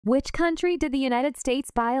Which country did the United States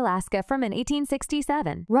buy Alaska from in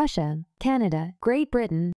 1867? Russia, Canada, Great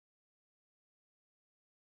Britain.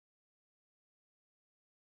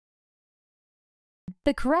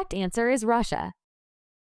 The correct answer is Russia.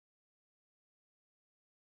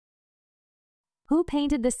 Who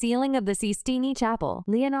painted the ceiling of the Sistine Chapel?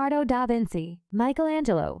 Leonardo da Vinci,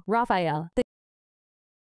 Michelangelo, Raphael.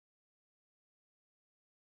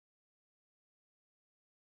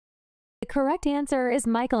 The correct answer is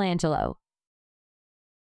Michelangelo.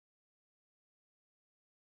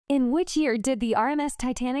 In which year did the RMS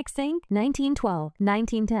Titanic sink? 1912,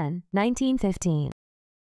 1910, 1915.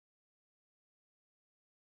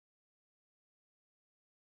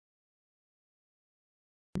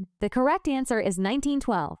 The correct answer is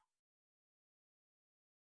 1912.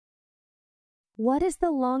 What is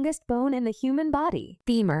the longest bone in the human body?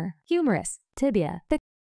 Femur, humerus, tibia. The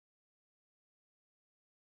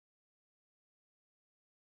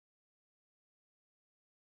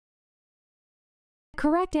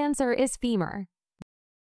correct answer is femur.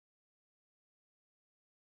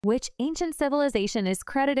 Which ancient civilization is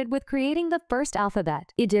credited with creating the first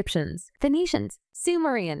alphabet? Egyptians, Phoenicians,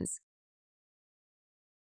 Sumerians.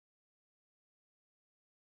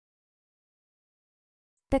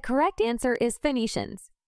 The correct answer is Phoenicians.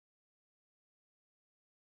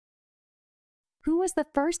 Who was the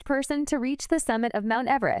first person to reach the summit of Mount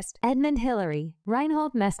Everest? Edmund Hillary,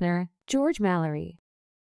 Reinhold Messner, George Mallory.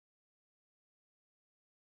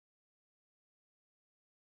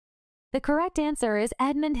 The correct answer is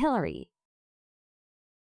Edmund Hillary.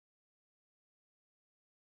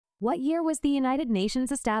 What year was the United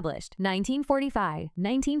Nations established? 1945,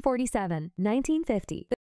 1947, 1950.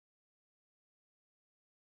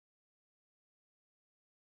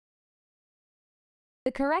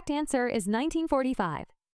 The correct answer is 1945.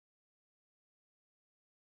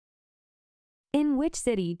 In which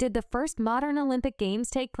city did the first modern Olympic Games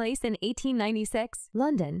take place in 1896?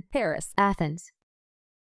 London, Paris, Athens.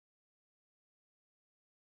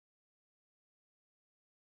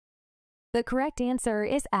 The correct answer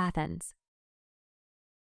is Athens.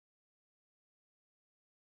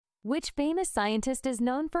 Which famous scientist is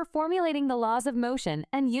known for formulating the laws of motion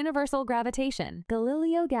and universal gravitation?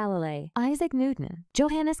 Galileo Galilei, Isaac Newton,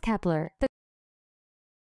 Johannes Kepler. The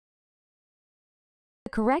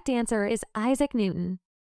correct answer is Isaac Newton.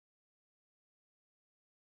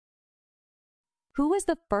 Who was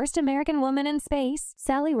the first American woman in space?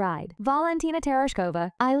 Sally Ride, Valentina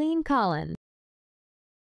Tereshkova, Eileen Collins.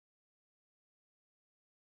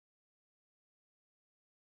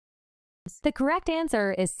 The correct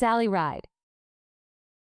answer is Sally Ride.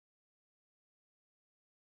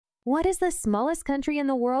 What is the smallest country in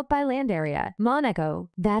the world by land area? Monaco,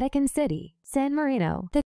 Vatican City, San Marino.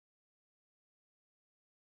 The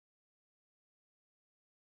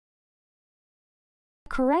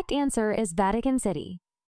correct answer is Vatican City.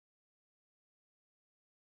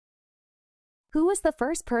 Who was the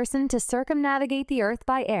first person to circumnavigate the Earth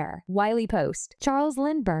by air? Wiley Post, Charles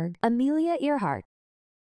Lindbergh, Amelia Earhart.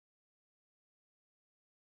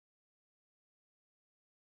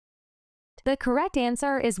 The correct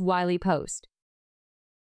answer is Wiley Post.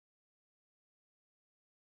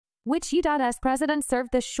 Which U.S. president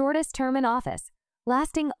served the shortest term in office,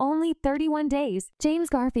 lasting only 31 days? James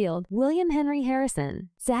Garfield, William Henry Harrison,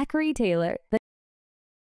 Zachary Taylor.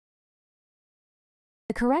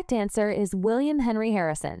 The correct answer is William Henry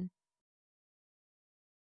Harrison.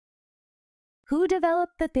 Who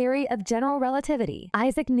developed the theory of general relativity?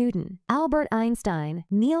 Isaac Newton, Albert Einstein,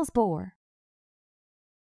 Niels Bohr.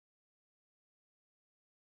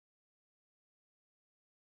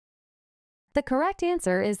 The correct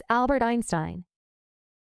answer is Albert Einstein.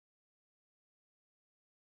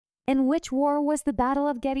 In which war was the Battle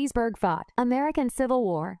of Gettysburg fought? American Civil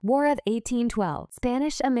War, War of 1812,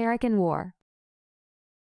 Spanish-American War.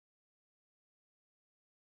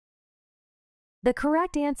 The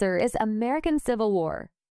correct answer is American Civil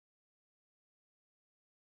War.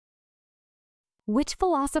 Which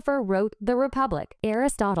philosopher wrote The Republic?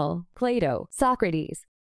 Aristotle, Plato, Socrates.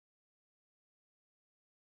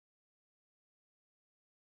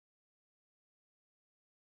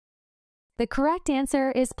 The correct answer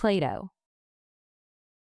is Plato.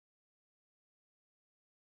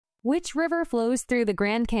 Which river flows through the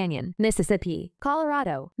Grand Canyon? Mississippi,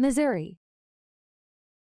 Colorado, Missouri.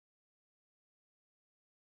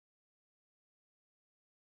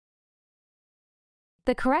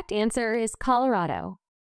 The correct answer is Colorado.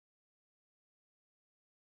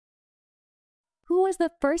 Who was the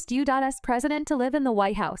first U.S. president to live in the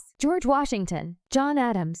White House? George Washington, John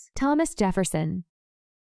Adams, Thomas Jefferson.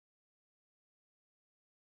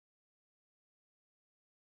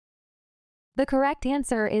 The correct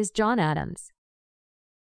answer is John Adams.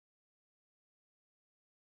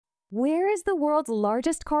 Where is the world's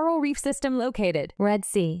largest coral reef system located? Red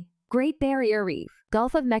Sea, Great Barrier Reef,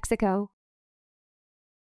 Gulf of Mexico.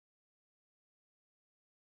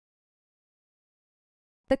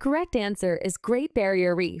 The correct answer is Great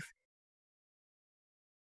Barrier Reef.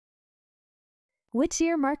 Which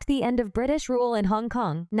year marked the end of British rule in Hong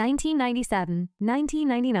Kong? 1997,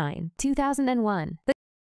 1999, 2001.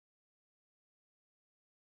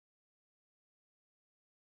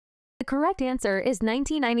 The correct answer is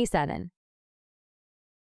 1997.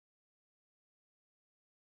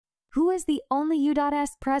 Who is the only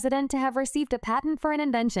U.S. president to have received a patent for an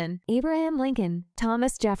invention? Abraham Lincoln,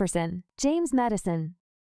 Thomas Jefferson, James Madison.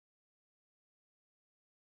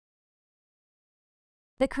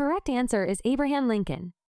 The correct answer is Abraham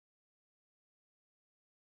Lincoln.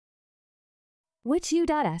 Which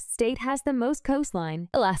U.S. state has the most coastline?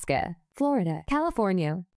 Alaska, Florida,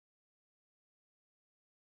 California.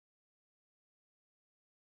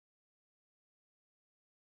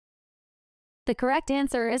 The correct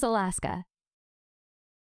answer is Alaska.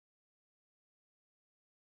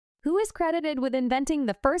 Who is credited with inventing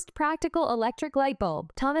the first practical electric light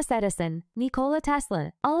bulb? Thomas Edison, Nikola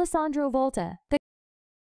Tesla, Alessandro Volta. The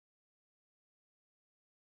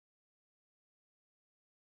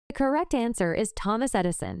correct answer is Thomas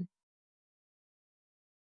Edison.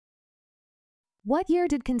 What year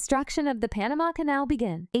did construction of the Panama Canal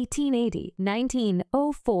begin? 1880,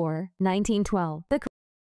 1904, 1912. The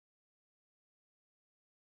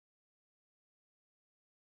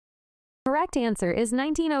correct answer is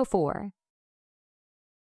 1904.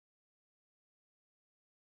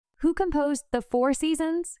 Who composed the Four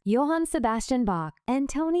Seasons? Johann Sebastian Bach,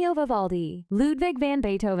 Antonio Vivaldi, Ludwig van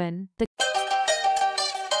Beethoven. The